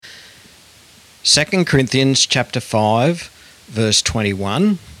2 Corinthians chapter 5, verse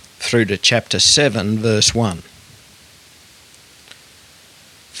 21 through to chapter 7, verse 1.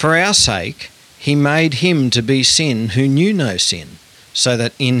 For our sake he made him to be sin who knew no sin, so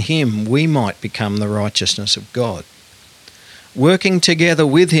that in him we might become the righteousness of God. Working together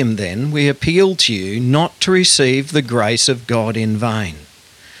with him then, we appeal to you not to receive the grace of God in vain.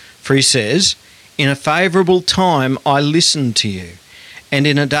 For he says, "In a favourable time I listened to you, and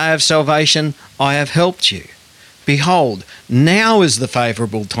in a day of salvation I have helped you. Behold, now is the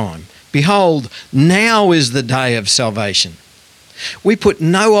favourable time. Behold, now is the day of salvation." We put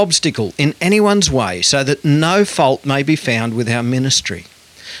no obstacle in anyone's way so that no fault may be found with our ministry.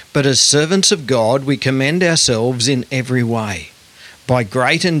 But as servants of God, we commend ourselves in every way, by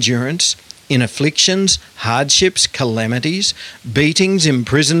great endurance, in afflictions, hardships, calamities, beatings,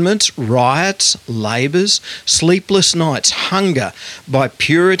 imprisonments, riots, labours, sleepless nights, hunger, by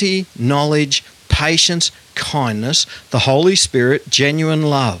purity, knowledge, patience, kindness, the Holy Spirit, genuine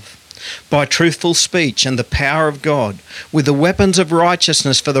love, by truthful speech and the power of God, with the weapons of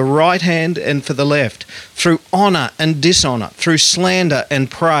righteousness for the right hand and for the left, through honour and dishonour, through slander and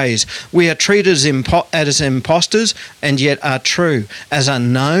praise. We are treated as impostors and yet are true, as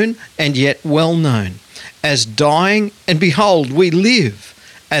unknown and yet well known, as dying and behold we live,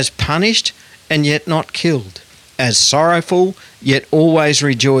 as punished and yet not killed, as sorrowful yet always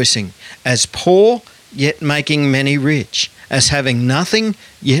rejoicing, as poor yet making many rich, as having nothing,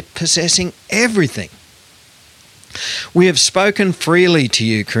 yet possessing everything. We have spoken freely to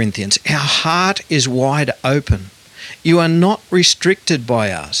you, Corinthians. Our heart is wide open. You are not restricted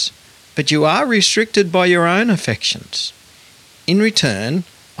by us, but you are restricted by your own affections. In return,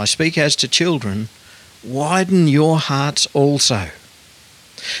 I speak as to children, widen your hearts also.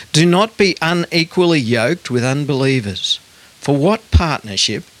 Do not be unequally yoked with unbelievers. For what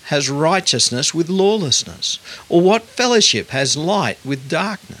partnership has righteousness with lawlessness? Or what fellowship has light with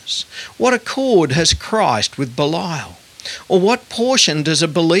darkness? What accord has Christ with Belial? Or what portion does a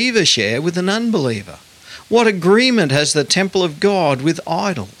believer share with an unbeliever? What agreement has the temple of God with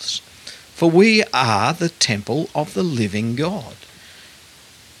idols? For we are the temple of the living God.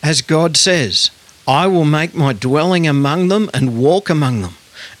 As God says, "I will make my dwelling among them and walk among them,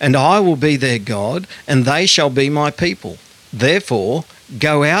 and I will be their God, and they shall be my people. Therefore,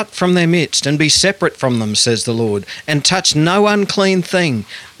 go out from their midst and be separate from them, says the Lord, and touch no unclean thing.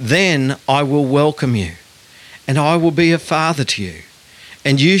 Then I will welcome you, and I will be a father to you,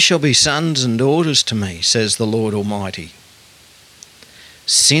 and you shall be sons and daughters to me, says the Lord Almighty."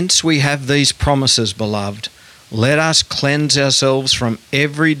 Since we have these promises, beloved, let us cleanse ourselves from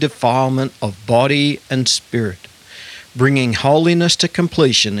every defilement of body and spirit, bringing holiness to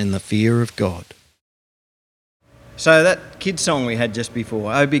completion in the fear of God. So that kid's song we had just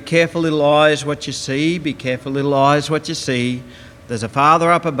before, "Oh, be careful little eyes what you see, be careful little eyes what you see. There's a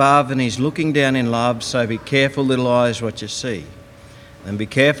Father up above and he's looking down in love, so be careful little eyes what you see. And be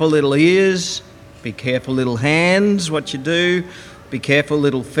careful little ears, be careful little hands what you do, be careful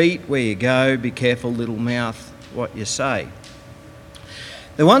little feet where you go, be careful little mouth what you say."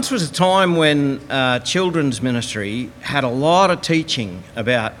 There once was a time when children's ministry had a lot of teaching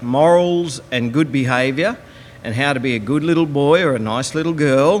about morals and good behaviour, and how to be a good little boy or a nice little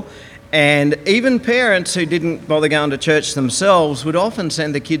girl. And even parents who didn't bother going to church themselves would often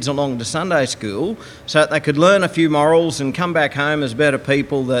send the kids along to Sunday school so that they could learn a few morals and come back home as better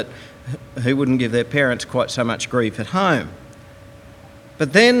people who wouldn't give their parents quite so much grief at home.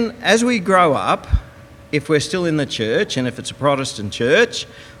 But then as we grow up, if we're still in the church, and if it's a Protestant church,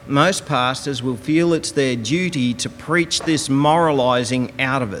 most pastors will feel it's their duty to preach this moralising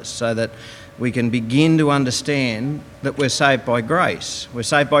out of us so that we can begin to understand that we're saved by grace. We're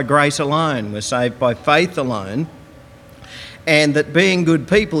saved by grace alone. We're saved by faith alone. And that being good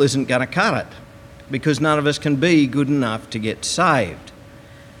people isn't going to cut it, because none of us can be good enough to get saved.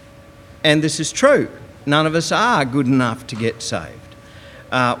 And this is true. None of us are good enough to get saved.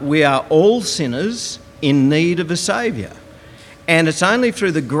 We are all sinners in need of a saviour. And it's only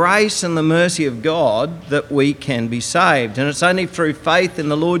through the grace and the mercy of God that we can be saved. And it's only through faith in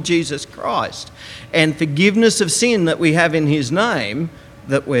the Lord Jesus Christ and forgiveness of sin that we have in his name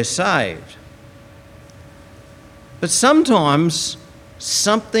that we're saved. But sometimes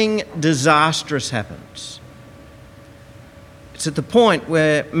something disastrous happens. It's at the point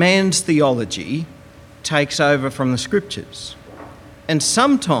where man's theology takes over from the Scriptures. And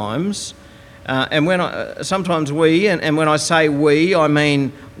sometimes when I say we, I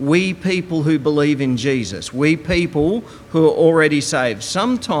mean we people who believe in Jesus, we people who are already saved.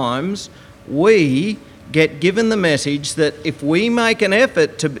 Sometimes we get given the message that if we make an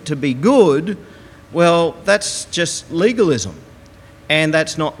effort to be good, Well, that's just legalism, and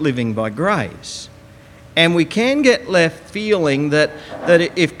that's not living by grace. And we can get left feeling that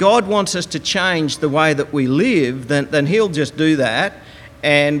if God wants us to change the way that we live, then he'll just do that,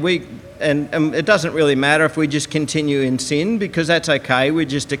 and it doesn't really matter if we just continue in sin, because that's okay. We're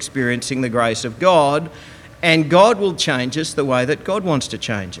just experiencing the grace of God, and God will change us the way that God wants to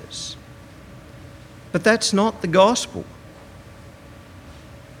change us. But that's not the gospel.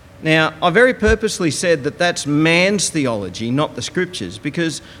 Now, I very purposely said that that's man's theology, not the Scriptures,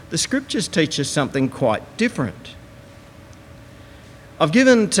 because the Scriptures teach us something quite different. I've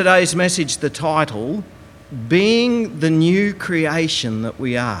given today's message the title, Being the New Creation That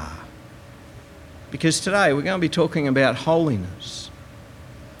We Are, because today we're going to be talking about holiness.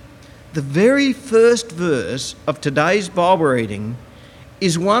 The very first verse of today's Bible reading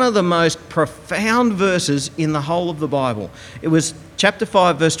is one of the most profound verses in the whole of the Bible. It was chapter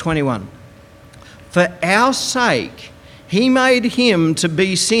 5, verse 21. For our sake, he made him to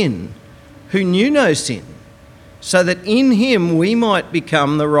be sin, who knew no sin, so that in him we might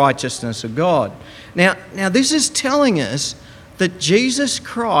become the righteousness of God. Now this is telling us that Jesus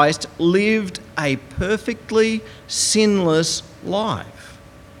Christ lived a perfectly sinless life.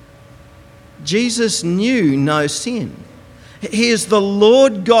 Jesus knew no sin. He is the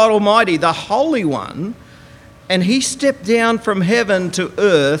Lord God Almighty, the Holy One, and he stepped down from heaven to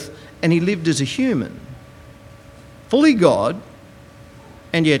earth and he lived as a human. Fully God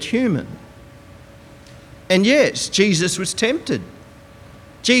and yet human. And yes, Jesus was tempted.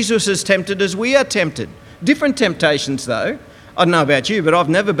 Jesus is tempted as we are tempted. Different temptations though. I don't know about you, but I've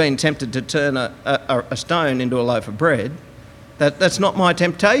never been tempted to turn a stone into a loaf of bread. That's not my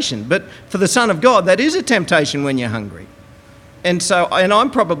temptation. But for the Son of God, that is a temptation when you're hungry. And I'm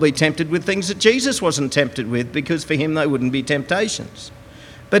probably tempted with things that Jesus wasn't tempted with, because for him they wouldn't be temptations.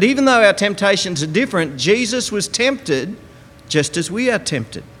 But even though our temptations are different, Jesus was tempted just as we are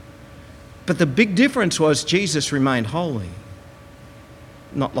tempted. But the big difference was Jesus remained holy.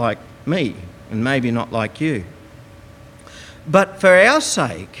 Not like me, and maybe not like you. But for our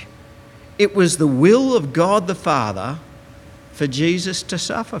sake, it was the will of God the Father for Jesus to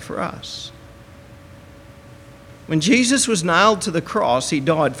suffer for us. When Jesus was nailed to the cross, he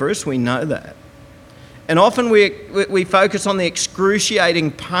died for us, we know that. And often we focus on the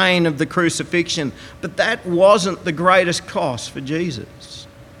excruciating pain of the crucifixion, but that wasn't the greatest cost for Jesus.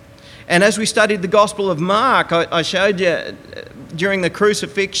 And as we studied the Gospel of Mark, I showed you during the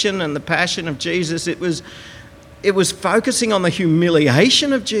crucifixion and the passion of Jesus, it was focusing on the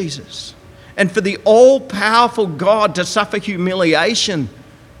humiliation of Jesus. And for the all-powerful God to suffer humiliation,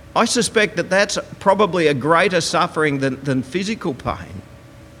 I suspect that that's probably a greater suffering than physical pain.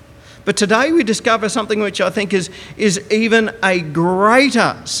 But today we discover something which I think is even a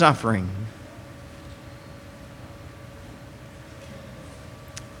greater suffering.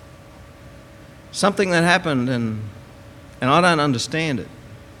 Something that happened and I don't understand it.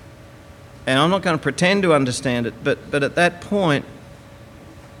 And I'm not going to pretend to understand it, but at that point,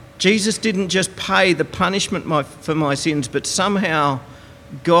 Jesus didn't just pay the punishment for my sins, but somehow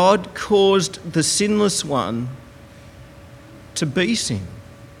God caused the sinless one to be sin.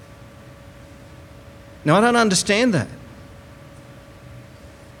 Now, I don't understand that.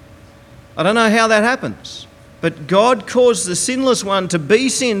 I don't know how that happens. But God caused the sinless one to be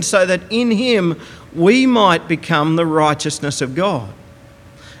sin so that in him we might become the righteousness of God.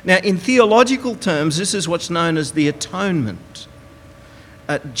 Now, in theological terms, this is what's known as the atonement.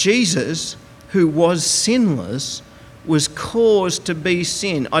 Jesus, who was sinless, was caused to be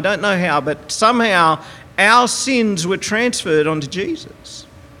sin. I don't know how, but somehow our sins were transferred onto Jesus.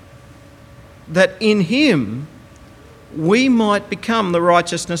 That in him we might become the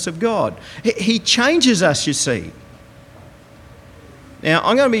righteousness of God. He changes us, you see. Now,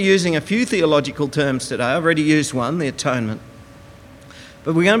 I'm going to be using a few theological terms today. I've already used one, the atonement.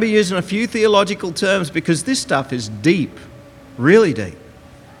 But we're going to be using a few theological terms because this stuff is deep, really deep.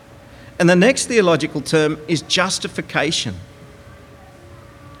 And the next theological term is justification.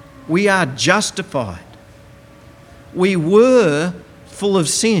 We are justified. We were full of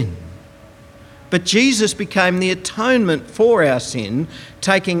sin. But Jesus became the atonement for our sin,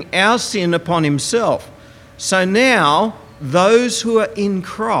 taking our sin upon himself. So now, those who are in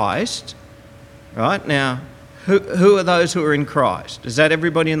Christ, right now, who are those who are in Christ? Is that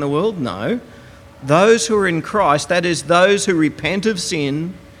everybody in the world? No. Those who are in Christ, that is those who repent of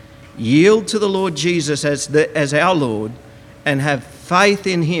sin, yield to the Lord Jesus as our Lord, and have faith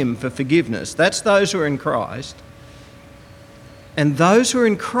in him for forgiveness. That's those who are in Christ. And those who are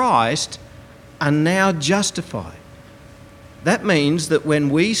in Christ are now justified. That means that when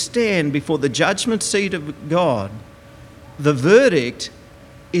we stand before the judgment seat of God, the verdict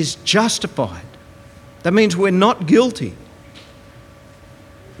is justified. That means we're not guilty.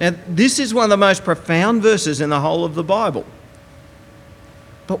 Now, this is one of the most profound verses in the whole of the Bible.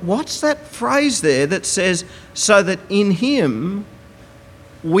 But what's that phrase there that says, so that in him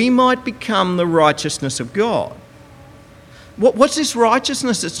we might become the righteousness of God? What's this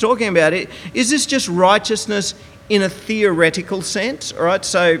righteousness it's talking about? Is this just righteousness in a theoretical sense? All right,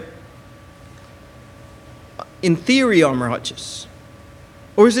 so in theory I'm righteous.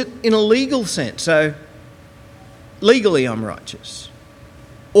 Or is it in a legal sense? So legally I'm righteous.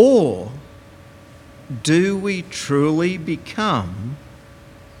 Or do we truly become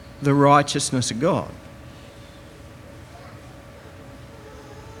the righteousness of God?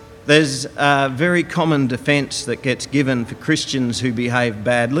 There's a very common defence that gets given for Christians who behave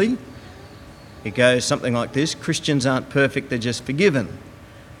badly. It goes something like this: Christians aren't perfect, they're just forgiven.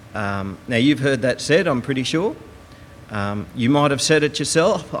 Now, you've heard that said, I'm pretty sure. You might have said it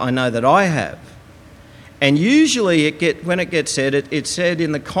yourself. I know that I have. And usually when it gets said, it's said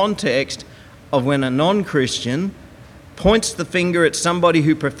in the context of when a non-Christian points the finger at somebody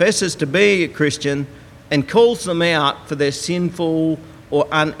who professes to be a Christian and calls them out for their sinful or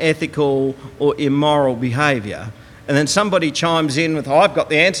unethical or immoral behaviour. And then somebody chimes in with, I've got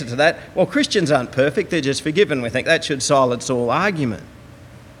the answer to that. Well, Christians aren't perfect, they're just forgiven. We think that should silence all argument.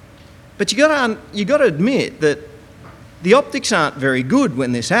 But you've got to admit that the optics aren't very good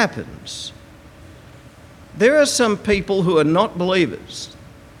when this happens. There are some people who are not believers,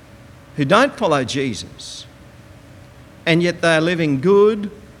 who don't follow Jesus, and yet they are living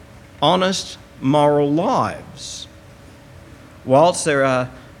good, honest, moral lives. Whilst there are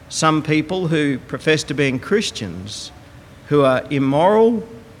some people who profess to be Christians who are immoral,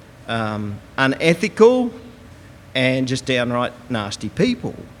 unethical, and just downright nasty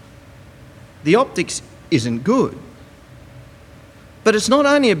people. The optics isn't good. But it's not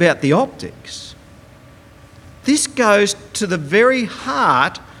only about the optics. This goes to the very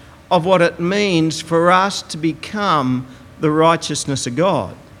heart of what it means for us to become the righteousness of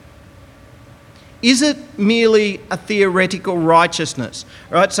God. Is it merely a theoretical righteousness?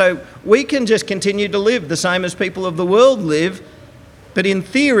 Right? So we can just continue to live the same as people of the world live, but in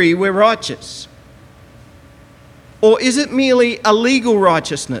theory we're righteous. Or is it merely a legal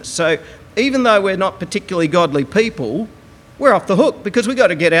righteousness? So even though we're not particularly godly people, we're off the hook because we've got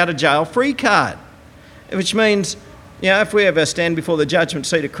to get out of jail free card. Which means, if we ever stand before the judgment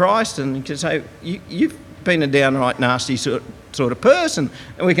seat of Christ and you can say, you've been a downright nasty sort of person,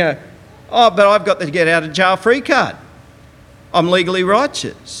 and we go, oh, but I've got the get out of jail free card. I'm legally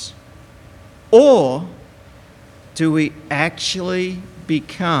righteous. Or do we actually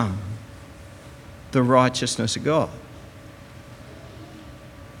become the righteousness of God?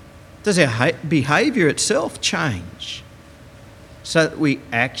 Does our behaviour itself change so that we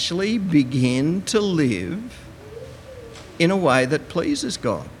actually begin to live in a way that pleases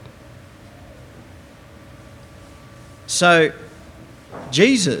God? So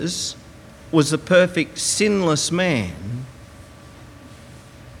Jesus was the perfect sinless man,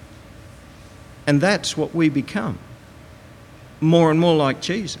 and that's what we become, more and more like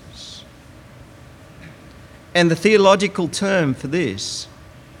Jesus. And the theological term for this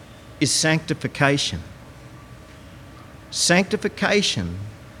is sanctification. Sanctification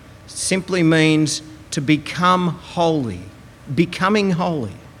simply means to become holy, becoming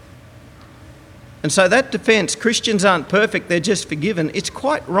holy. And so that defence, Christians aren't perfect, they're just forgiven, it's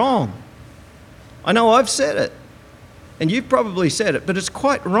quite wrong. I know I've said it, and you've probably said it, but it's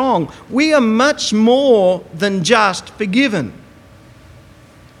quite wrong. We are much more than just forgiven.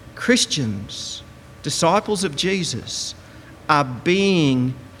 Christians, disciples of Jesus, are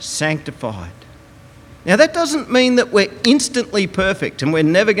being sanctified. Now, that doesn't mean that we're instantly perfect and we're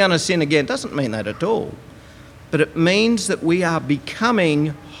never going to sin again. It doesn't mean that at all. But it means that we are becoming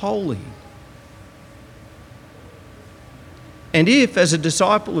holy. And if, as a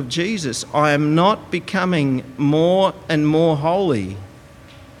disciple of Jesus, I am not becoming more and more holy,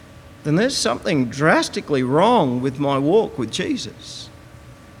 then there's something drastically wrong with my walk with Jesus.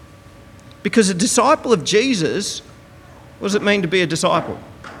 Because a disciple of Jesus, what does it mean to be a disciple?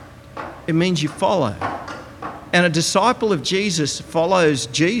 It means you follow. And a disciple of Jesus follows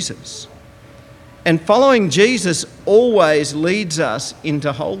Jesus. And following Jesus always leads us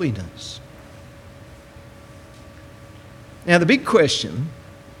into holiness. Now, the big question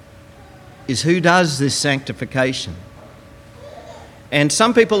is, who does this sanctification? And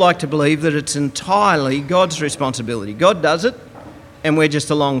some people like to believe that it's entirely God's responsibility. God does it, and we're just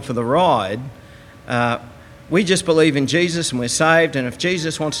along for the ride. We just believe in Jesus and we're saved, and if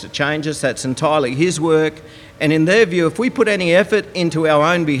Jesus wants to change us, that's entirely his work. And in their view, if we put any effort into our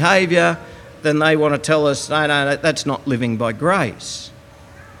own behaviour, then they want to tell us, no, that's not living by grace.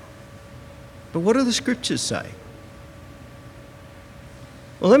 But what do the scriptures say?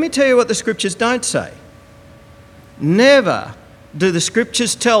 Well, let me tell you what the scriptures don't say. Never do the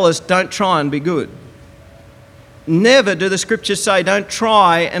scriptures tell us don't try and be good. Never do the scriptures say don't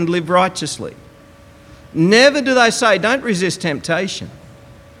try and live righteously. Never do they say don't resist temptation.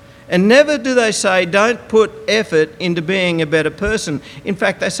 And never do they say don't put effort into being a better person. In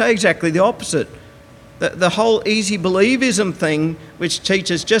fact, they say exactly the opposite. The whole easy believism thing, which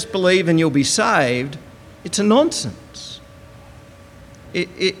teaches just believe and you'll be saved, it's a nonsense.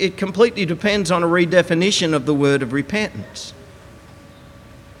 It completely depends on a redefinition of the word of repentance.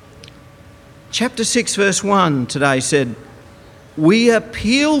 Chapter 6 verse 1 today said, "We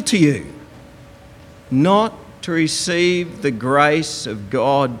appeal to you not to receive the grace of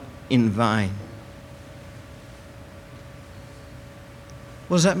God in vain."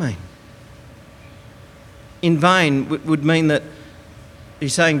 What does that mean? In vain would mean that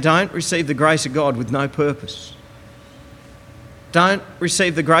he's saying don't receive the grace of God with no purpose. Don't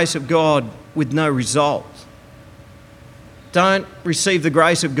receive the grace of God with no result. Don't receive the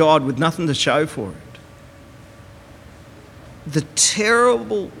grace of God with nothing to show for it. The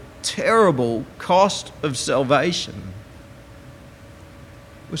terrible, terrible cost of salvation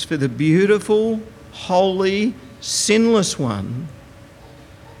was for the beautiful, holy, sinless one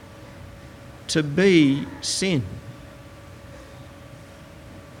to be sin.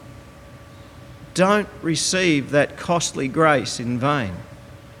 Don't receive that costly grace in vain.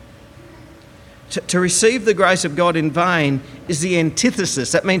 To receive the grace of God in vain is the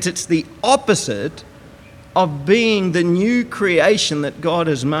antithesis. That means it's the opposite of being the new creation that God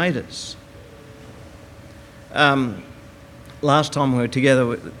has made us. Last time we were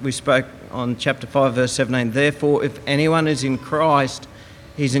together, we spoke on chapter 5, verse 17. Therefore, if anyone is in Christ,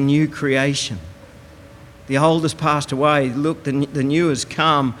 he's a new creation. The old has passed away. Look, the new has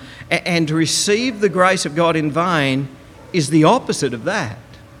come. And to receive the grace of God in vain is the opposite of that.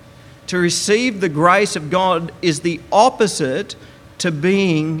 To receive the grace of God is the opposite to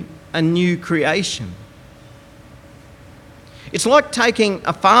being a new creation. It's like taking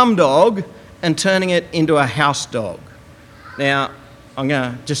a farm dog and turning it into a house dog. Now, I'm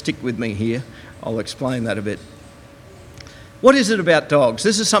going to just stick with me here. I'll explain that a bit. What is it about dogs?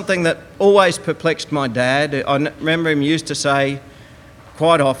 This is something that always perplexed my dad. I remember him used to say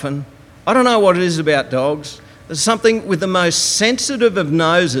quite often, I don't know what it is about dogs. There's something with the most sensitive of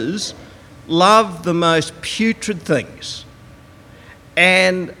noses love the most putrid things.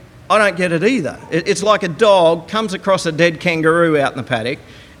 And I don't get it either. It's like a dog comes across a dead kangaroo out in the paddock,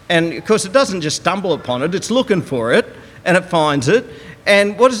 and of course it doesn't just stumble upon it, it's looking for it, and it finds it.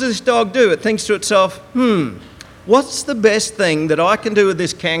 And what does this dog do? It thinks to itself, what's the best thing that I can do with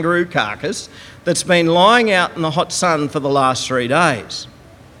this kangaroo carcass that's been lying out in the hot sun for the last 3 days?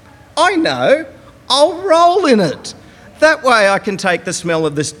 I know, I'll roll in it. That way I can take the smell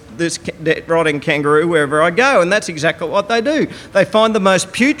of this rotting kangaroo wherever I go. And that's exactly what they do. They find the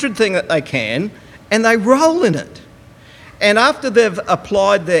most putrid thing that they can and they roll in it. And after they've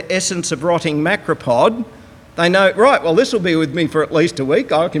applied their essence of rotting macropod, they know, right, well, this will be with me for at least a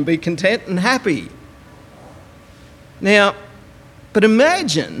week. I can be content and happy. Now, but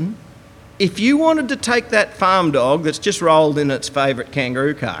imagine if you wanted to take that farm dog that's just rolled in its favourite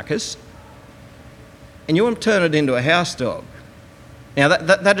kangaroo carcass and you want to turn it into a house dog. Now,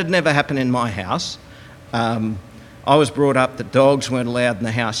 that had never happened in my house. I was brought up that dogs weren't allowed in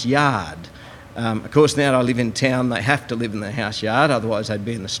the house yard. Of course, now that I live in town, they have to live in the house yard, otherwise they'd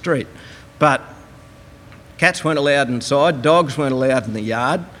be in the street. But cats weren't allowed inside, dogs weren't allowed in the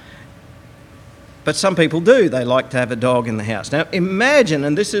yard. But some people do. They like to have a dog in the house. Now, imagine,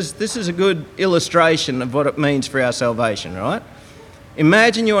 and this is a good illustration of what it means for our salvation, right?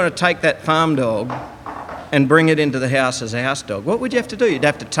 Imagine you want to take that farm dog and bring it into the house as a house dog. What would you have to do? You'd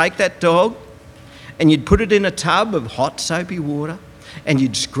have to take that dog and you'd put it in a tub of hot soapy water and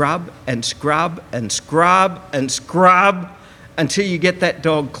you'd scrub and scrub and scrub and scrub until you get that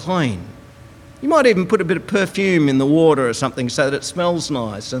dog clean. You might even put a bit of perfume in the water or something so that it smells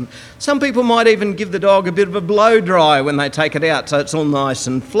nice. And some people might even give the dog a bit of a blow dry when they take it out so it's all nice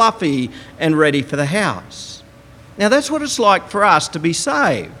and fluffy and ready for the house. Now that's what it's like for us to be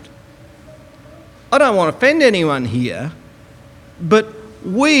saved. I don't want to offend anyone here, but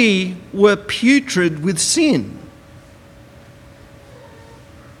we were putrid with sin.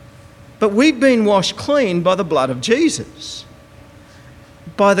 But we've been washed clean by the blood of Jesus.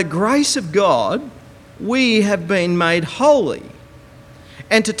 By the grace of God, we have been made holy.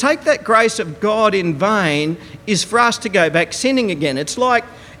 And to take that grace of God in vain is for us to go back sinning again. It's like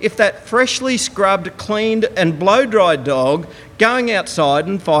if that freshly scrubbed, cleaned and blow-dried dog going outside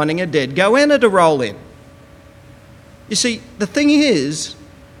and finding a dead goanna to roll in. You see, the thing is,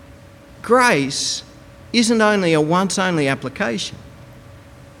 grace isn't only a once-only application.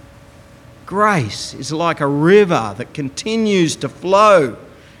 Grace is like a river that continues to flow.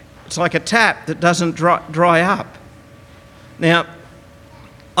 It's like a tap that doesn't dry up. Now,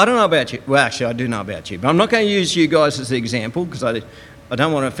 I don't know about you. Well, actually, I do know about you. But I'm not going to use you guys as the example because I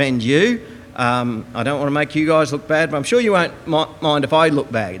don't want to offend you. I don't want to make you guys look bad, but I'm sure you won't mind if I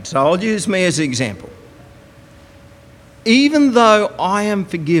look bad. So I'll use me as an example. Even though I am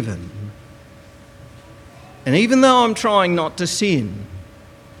forgiven, and even though I'm trying not to sin,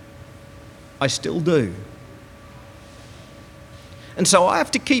 I still do. And so I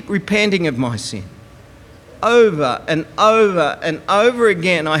have to keep repenting of my sin. Over and over and over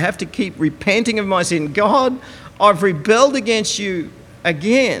again, I have to keep repenting of my sin. God, I've rebelled against you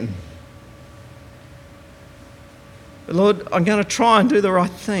again. But Lord, I'm going to try and do the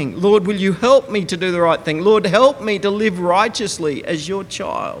right thing. Lord, will you help me to do the right thing? Lord, help me to live righteously as your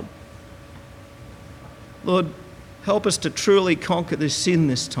child. Lord, help us to truly conquer this sin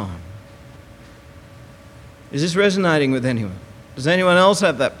this time. Is this resonating with anyone? Does anyone else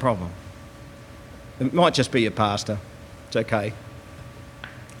have that problem? It might just be your pastor. It's okay.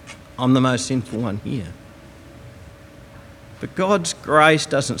 I'm the most sinful one here. But God's grace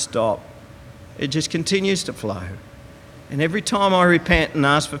doesn't stop. It just continues to flow. And every time I repent and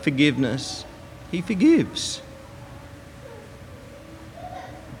ask for forgiveness, He forgives.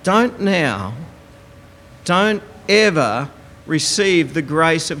 Don't ever receive the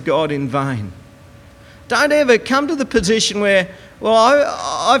grace of God in vain. Don't ever come to the position where, well,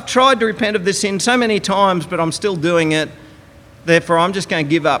 I've tried to repent of this sin so many times, but I'm still doing it. Therefore, I'm just going to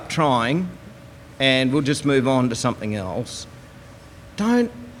give up trying and we'll just move on to something else.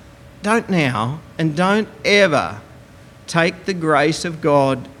 Don't now, and don't ever take the grace of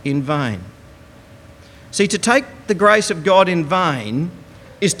God in vain. See, to take the grace of God in vain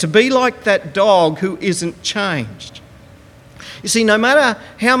is to be like that dog who isn't changed. You see, no matter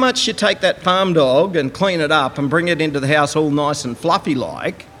how much you take that farm dog and clean it up and bring it into the house all nice and fluffy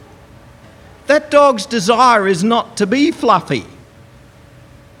like, that dog's desire is not to be fluffy.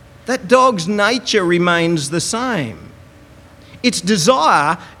 That dog's nature remains the same. Its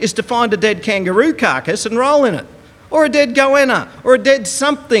desire is to find a dead kangaroo carcass and roll in it, or a dead goanna, or a dead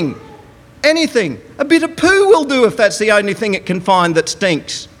something, anything. A bit of poo will do if that's the only thing it can find that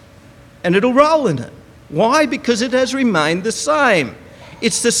stinks, and it'll roll in it. Why? Because it has remained the same.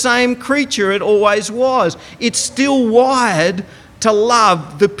 It's the same creature it always was. It's still wired to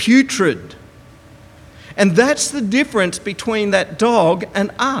love the putrid. And that's the difference between that dog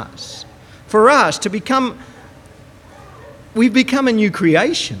and us. For us to become, we've become a new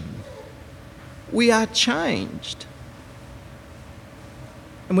creation. We are changed.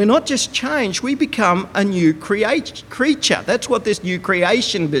 And we're not just changed, we become a new creature. That's what this new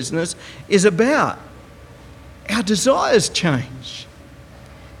creation business is about. Our desires change.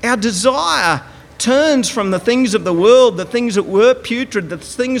 Our desire turns from the things of the world, the things that were putrid, the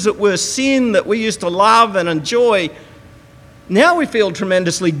things that were sin that we used to love and enjoy. Now we feel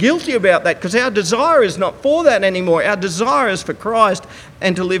tremendously guilty about that because our desire is not for that anymore. Our desire is for Christ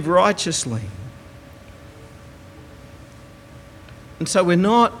and to live righteously. And so we're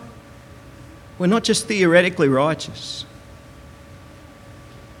not just theoretically righteous.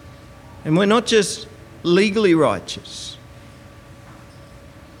 And we're not just legally righteous.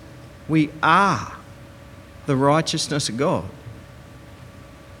 We are the righteousness of God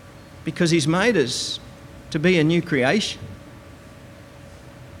because He's made us to be a new creation.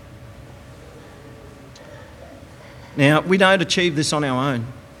 Now, we don't achieve this on our own.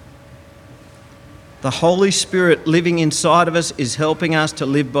 The Holy Spirit living inside of us is helping us to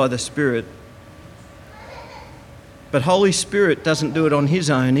live by the Spirit. But Holy Spirit doesn't do it on His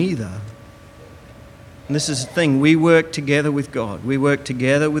own either. And this is the thing, we work together with God. We work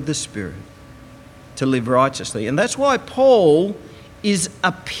together with the Spirit to live righteously. And that's why Paul is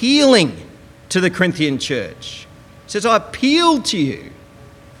appealing to the Corinthian church. He says, I appeal to you,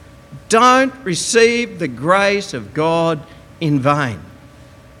 don't receive the grace of God in vain.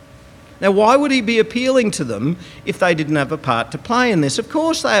 Now, why would he be appealing to them if they didn't have a part to play in this? Of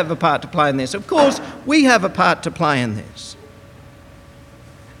course they have a part to play in this. Of course we have a part to play in this.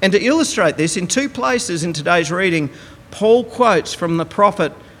 And to illustrate this, in two places in today's reading, Paul quotes from the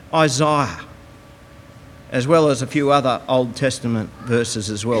prophet Isaiah, as well as a few other Old Testament verses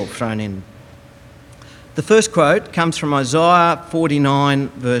as well thrown in. The first quote comes from Isaiah 49,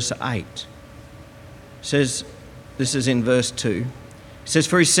 verse 8. It says, this is in verse 2. It says,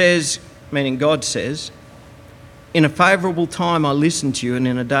 "For he says," meaning God says, "in a favourable time I listened to you, and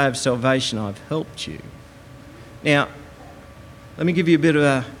in a day of salvation I've helped you." Now, let me give you a bit of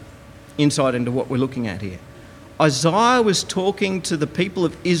an insight into what we're looking at here. Isaiah was talking to the people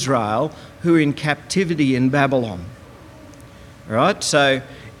of Israel who were in captivity in Babylon. All right, so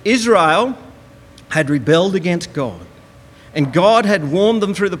Israel had rebelled against God, and God had warned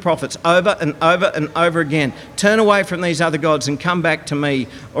them through the prophets over and over and over again, "Turn away from these other gods and come back to me,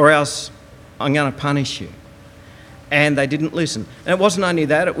 or else I'm going to punish you." And they didn't listen. And it wasn't only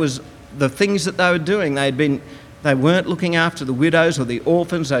that, it was the things that they were doing. They weren't looking after the widows or the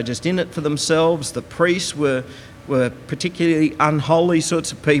orphans, they were just in it for themselves. The priests were particularly unholy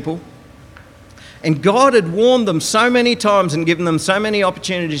sorts of people. And God had warned them so many times and given them so many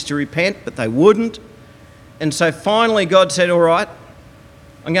opportunities to repent, but they wouldn't. And so finally God said, "All right,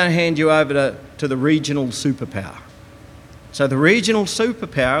 I'm going to hand you over to the regional superpower." So the regional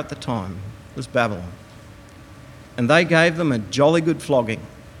superpower at the time was Babylon. And they gave them a jolly good flogging.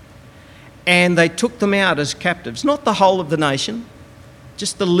 And they took them out as captives, not the whole of the nation,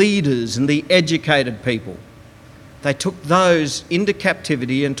 just the leaders and the educated people. They took those into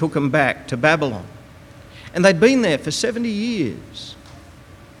captivity and took them back to Babylon. And they'd been there for 70 years.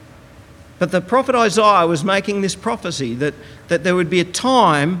 But the prophet Isaiah was making this prophecy that there would be a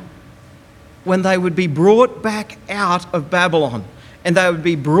time when they would be brought back out of Babylon and they would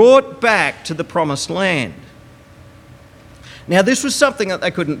be brought back to the promised land. Now, this was something that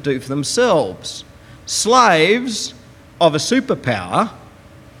they couldn't do for themselves. Slaves of a superpower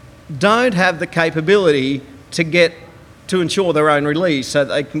don't have the capability to ensure their own release so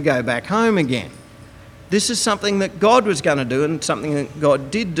that they can go back home again. This is something that God was going to do and something that God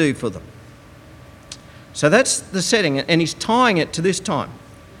did do for them. So that's the setting, and he's tying it to this time.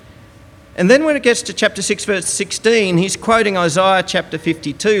 And then when it gets to chapter 6, verse 16, he's quoting Isaiah chapter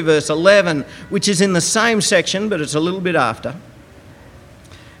 52, verse 11, which is in the same section, but it's a little bit after.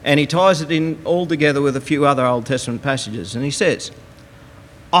 And he ties it in all together with a few other Old Testament passages. And he says,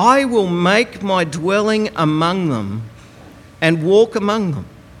 "I will make my dwelling among them and walk among them.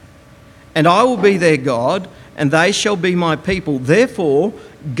 And I will be their God, and they shall be my people. Therefore,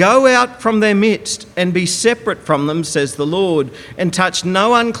 go out from their midst and be separate from them, says the Lord, and touch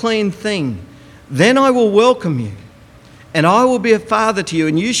no unclean thing. Then I will welcome you, and I will be a father to you,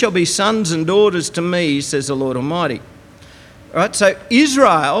 and you shall be sons and daughters to me, says the Lord Almighty." All right, so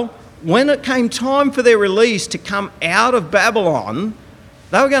Israel, when it came time for their release to come out of Babylon,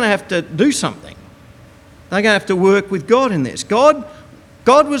 they were going to have to do something. They were going to have to work with God in this. God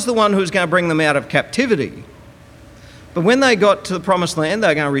was the one who was going to bring them out of captivity. But when they got to the promised land, they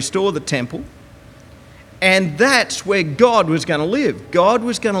were going to restore the temple. And that's where God was going to live. God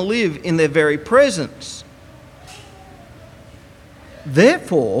was going to live in their very presence.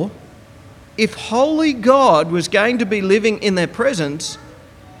 Therefore, if holy God was going to be living in their presence,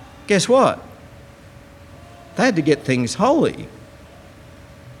 guess what? They had to get things holy.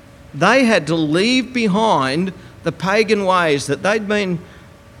 They had to leave behind the pagan ways that they'd been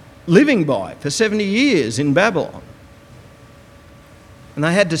living by for 70 years in Babylon. And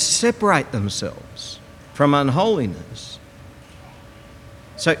they had to separate themselves from unholiness.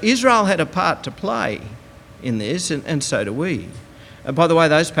 So Israel had a part to play in this, and so do we. By the way,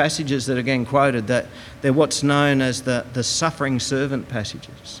 those passages that are again quoted, that they're what's known as the suffering servant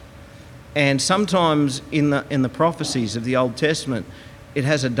passages. And sometimes in the prophecies of the Old Testament, it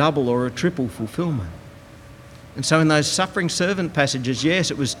has a double or a triple fulfillment. And so in those suffering servant passages,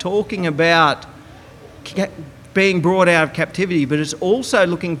 yes, it was talking about being brought out of captivity, but it's also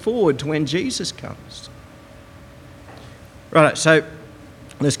looking forward to when Jesus comes. Right, so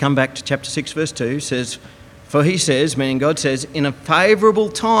let's come back to chapter 6, verse 2. It says, "For he says," meaning God says, "in a favourable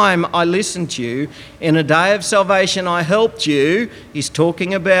time I listened to you. In a day of salvation I helped you." He's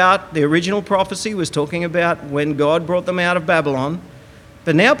talking about, the original prophecy was talking about when God brought them out of Babylon.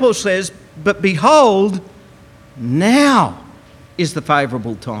 But now Paul says, "But behold, now is the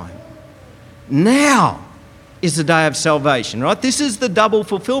favourable time. Now is the day of salvation," right? This is the double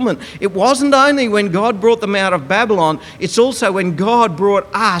fulfillment. It wasn't only when God brought them out of Babylon, it's also when God brought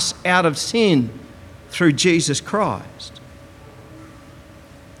us out of sin through Jesus Christ.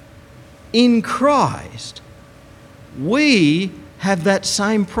 In Christ, we have that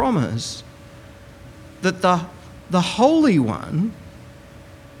same promise that the Holy One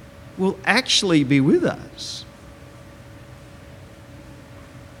will actually be with us.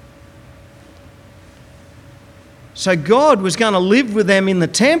 So God was going to live with them in the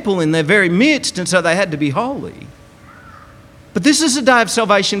temple in their very midst, and so they had to be holy. But this is a day of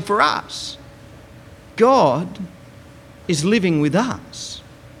salvation for us. God is living with us.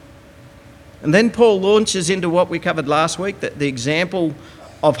 And then Paul launches into what we covered last week, that the example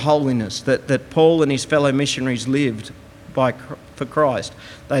of holiness that Paul and his fellow missionaries lived for Christ.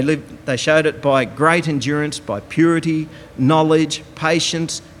 They showed it by great endurance, by purity, knowledge,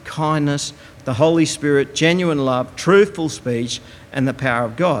 patience, kindness, the Holy Spirit, genuine love, truthful speech, and the power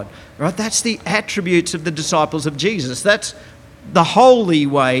of God. Right? That's the attributes of the disciples of Jesus. That's the holy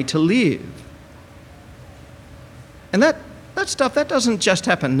way to live. And that stuff, that doesn't just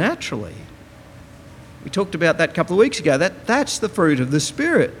happen naturally. We talked about that a couple of weeks ago. That's the fruit of the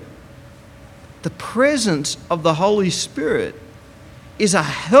Spirit. The presence of the Holy Spirit is a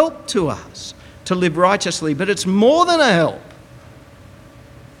help to us to live righteously, but it's more than a help.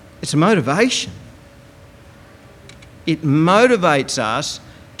 It's a motivation. It motivates us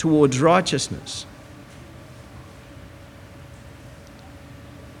towards righteousness.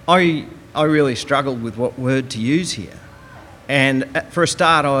 I really struggled with what word to use here. And for a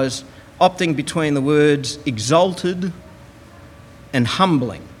start, I was opting between the words exalted and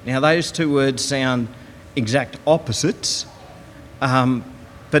humbling. Now, those two words sound exact opposites,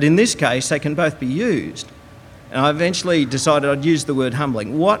 but in this case, they can both be used. And I eventually decided I'd use the word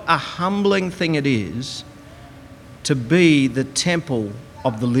humbling. What a humbling thing it is to be the temple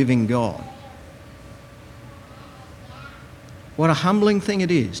of the living God. What a humbling thing it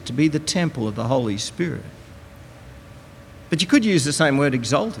is to be the temple of the Holy Spirit. But you could use the same word,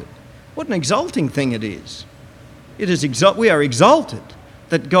 exalted. What an exalting thing it is. We are exalted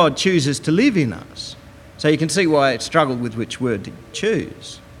that God chooses to live in us. So you can see why I struggled with which word to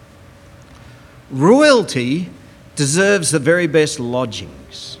choose. Royalty deserves the very best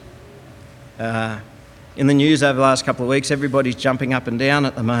lodgings. In the news over the last couple of weeks, everybody's jumping up and down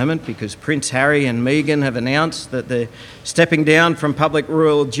at the moment because Prince Harry and Meghan have announced that they're stepping down from public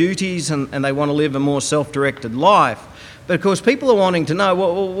royal duties and they want to live a more self-directed life. But of course, people are wanting to know,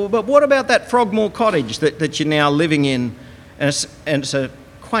 well, but what about that Frogmore cottage that you're now living in? And it's a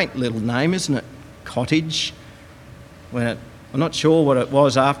quaint little name, isn't it? Cottage. I'm not sure what it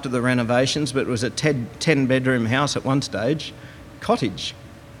was after the renovations, but it was a 10-bedroom house at one stage. Cottage.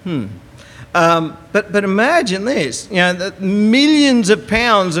 But imagine this, the millions of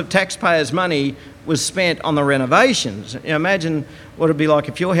pounds of taxpayers' money was spent on the renovations. Imagine what it'd be like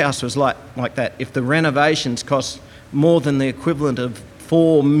if your house was like that, if the renovations cost more than the equivalent of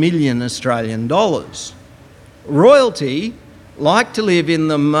 4 million Australian dollars. Royalty like to live in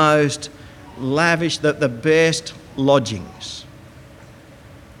the most lavish, the best lodgings.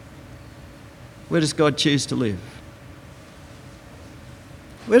 Where does God choose to live?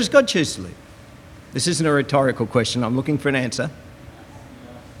 Where does God choose to live? This isn't a rhetorical question. I'm looking for an answer.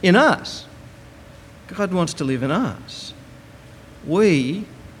 In us. God wants to live in us. We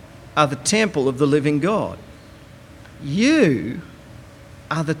are the temple of the living God. You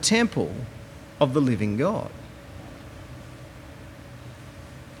are the temple of the living God.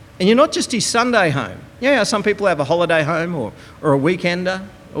 And you're not just his Sunday home. Yeah, some people have a holiday home or a weekender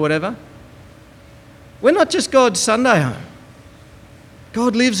or whatever. We're not just God's Sunday home.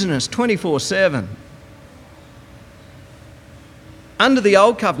 God lives in us 24/7. Under the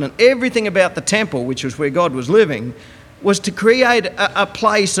Old Covenant, everything about the temple, which was where God was living, was to create a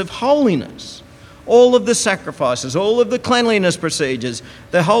place of holiness. All of the sacrifices, all of the cleanliness procedures,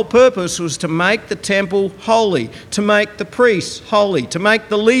 the whole purpose was to make the temple holy, to make the priests holy, to make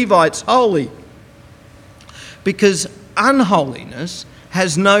the Levites holy. Because unholiness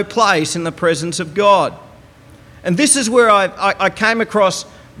has no place in the presence of God. And this is where I came across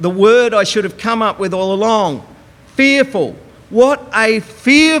the word I should have come up with all along. Fearful. What a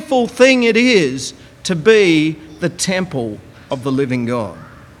fearful thing it is to be the temple of the living God.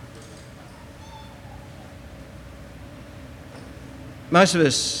 Most of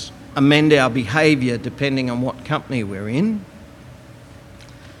us amend our behaviour depending on what company we're in.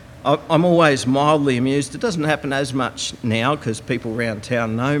 I'm always mildly amused. It doesn't happen as much now because people around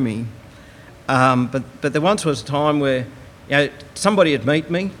town know me. But there once was a time where somebody would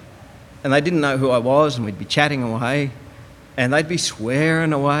meet me and they didn't know who I was, and we'd be chatting away and they'd be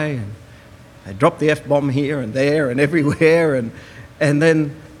swearing away and they'd drop the F-bomb here and there and everywhere, and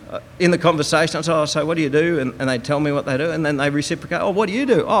then in the conversation I'd say, "Oh, so what do you do?" And they'd tell me what they do, and then they reciprocate, "Oh, what do you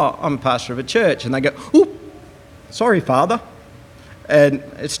do?" "Oh, I'm a pastor of a church." And they go, "Ooh, sorry, Father." And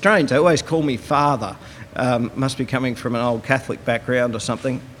it's strange, they always call me Father. Must be coming from an old Catholic background or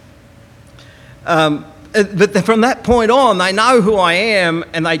something. But from that point on, they know who I am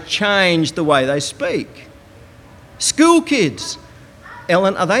and they change the way they speak. School kids.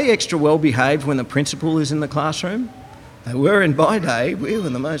 Ellen, are they extra well behaved when the principal is in the classroom? They were in my day. We were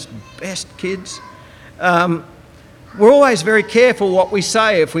the most best kids. We're always very careful what we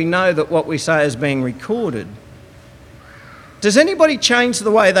say if we know that what we say is being recorded. Does anybody change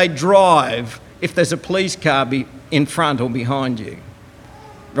the way they drive if there's a police car in front or behind you?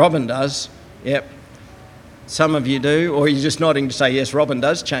 Robin does. Yep. Some of you do, or you're just nodding to say, yes, Robin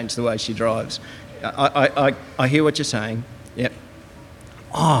does change the way she drives. I hear what you're saying. Yep.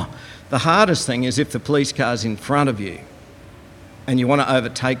 The hardest thing is if the police car's in front of you and you want to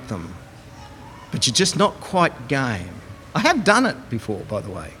overtake them, but you're just not quite game. I have done it before, by the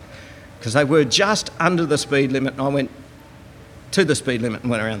way, because they were just under the speed limit and I went to the speed limit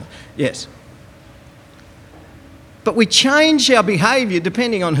and went around them. Yes. But we change our behaviour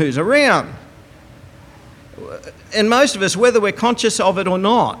depending on who's around. And most of us, whether we're conscious of it or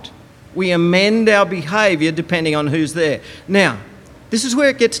not, we amend our behaviour depending on who's there. Now, this is where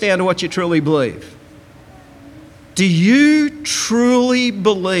it gets down to what you truly believe. Do you truly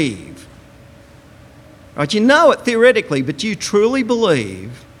believe? Right, you know it theoretically, but do you truly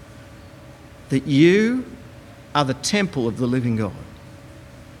believe that you are the temple of the living God?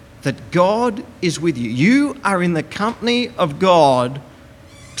 That God is with you. You are in the company of God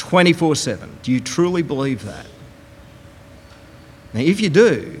 24/7. Do you truly believe that? Now, if you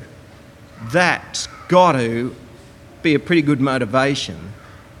do, that's got to be a pretty good motivation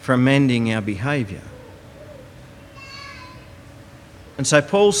for amending our behaviour. And so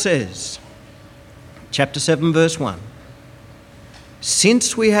Paul says, chapter 7, verse 1,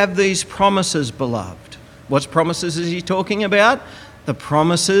 since we have these promises, beloved. What promises is he talking about? The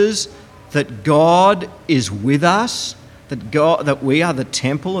promises that God is with us, that we are the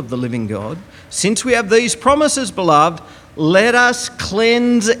temple of the living God. Since we have these promises, beloved, let us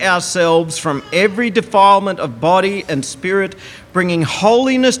cleanse ourselves from every defilement of body and spirit, bringing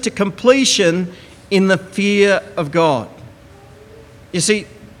holiness to completion in the fear of God. You see,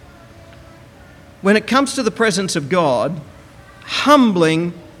 when it comes to the presence of God,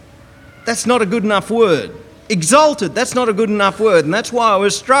 humbling, that's not a good enough word. Exalted, that's not a good enough word. And that's why I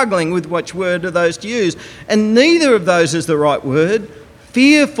was struggling with which word are those to use. And neither of those is the right word.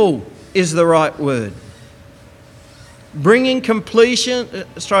 Fearful is the right word. Bringing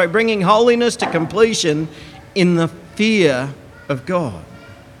holiness to completion in the fear of God.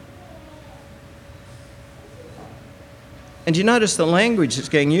 And you notice the language that's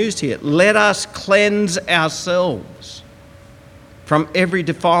getting used here. Let us cleanse ourselves from every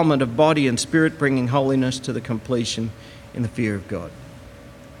defilement of body and spirit, bringing holiness to the completion in the fear of God.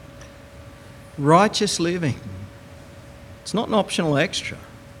 Righteous living. It's not an optional extra.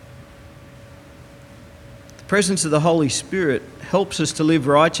 The presence of the Holy Spirit helps us to live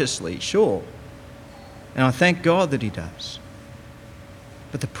righteously, sure. And I thank God that He does.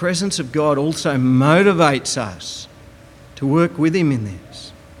 But the presence of God also motivates us to work with Him in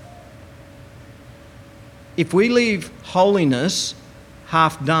this. If we leave holiness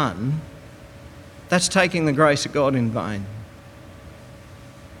half done, that's taking the grace of God in vain.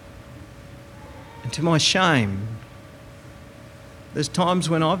 And to my shame, there's times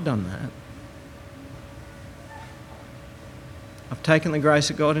when I've done that. I've taken the grace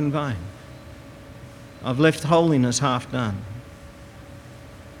of God in vain. I've left holiness half done.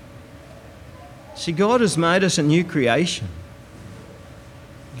 See, God has made us a new creation.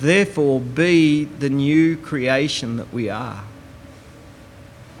 Therefore, be the new creation that we are.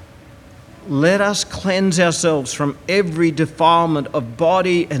 Let us cleanse ourselves from every defilement of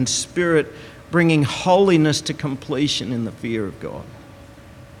body and spirit, bringing holiness to completion in the fear of God.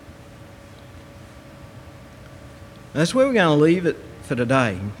 That's where we're going to leave it for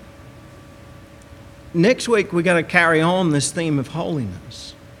today. Next week, we're going to carry on this theme of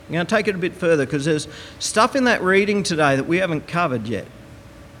holiness. We're going to take it a bit further because there's stuff in that reading today that we haven't covered yet,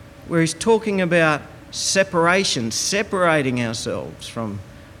 where he's talking about separation, separating ourselves from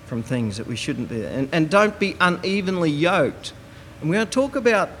things that we shouldn't be. And don't be unevenly yoked. And we're going to talk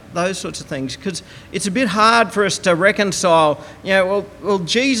about those sorts of things because it's a bit hard for us to reconcile. Well,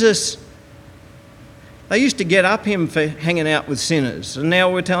 Jesus, they used to get up him for hanging out with sinners, and now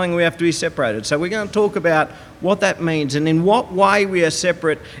we're telling we have to be separated. So we're going to talk about what that means and in what way we are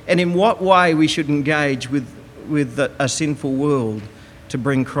separate and in what way we should engage with a sinful world to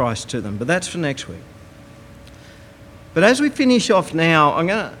bring Christ to them. But that's for next week. But as we finish off now, I'm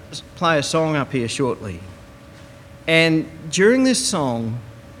going to play a song up here shortly. And during this song,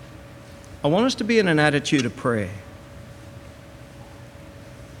 I want us to be in an attitude of prayer.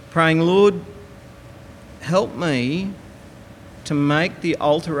 Praying, Lord, help me to make the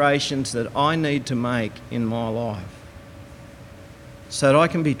alterations that I need to make in my life so that I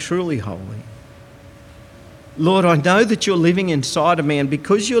can be truly holy. Lord, I know that you're living inside of me, and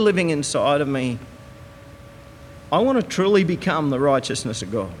because you're living inside of me, I want to truly become the righteousness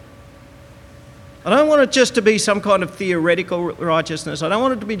of God. I don't want it just to be some kind of theoretical righteousness. I don't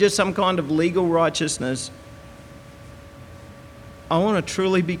want it to be just some kind of legal righteousness. I want to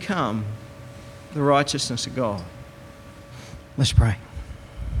truly become the righteousness of God. Let's pray.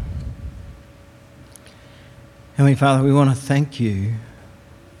 Heavenly Father, we want to thank you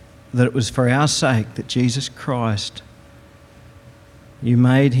that it was for our sake that Jesus Christ, you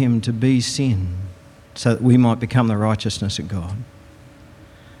made him to be sin so that we might become the righteousness of God.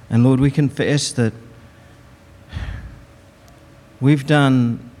 And Lord, we confess that we've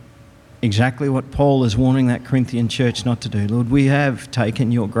done exactly what Paul is warning that Corinthian church not to do. Lord, we have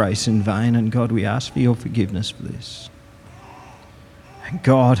taken your grace in vain, and God, we ask for your forgiveness for this. And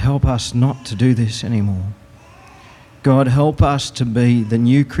God, help us not to do this anymore. God, help us to be the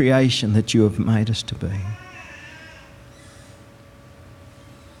new creation that you have made us to be.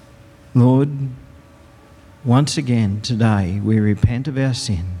 Lord, once again today we repent of our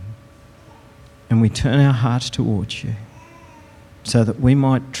sin and we turn our hearts towards you so that we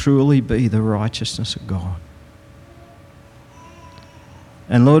might truly be the righteousness of God.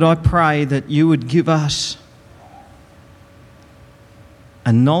 And Lord, I pray that you would give us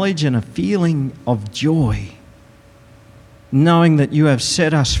a knowledge and a feeling of joy, knowing that you have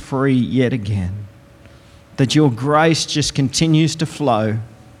set us free yet again, that your grace just continues to flow,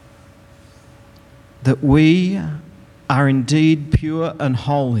 that we are indeed pure and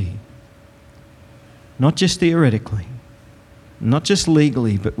holy, not just theoretically, not just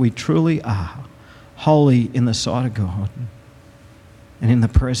legally, but we truly are holy in the sight of God and in the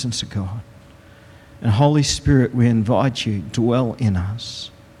presence of God. And Holy Spirit, we invite you to dwell in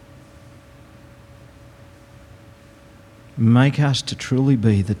us. Make us to truly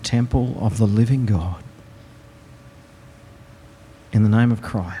be the temple of the living God. In the name of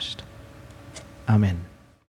Christ. Amen.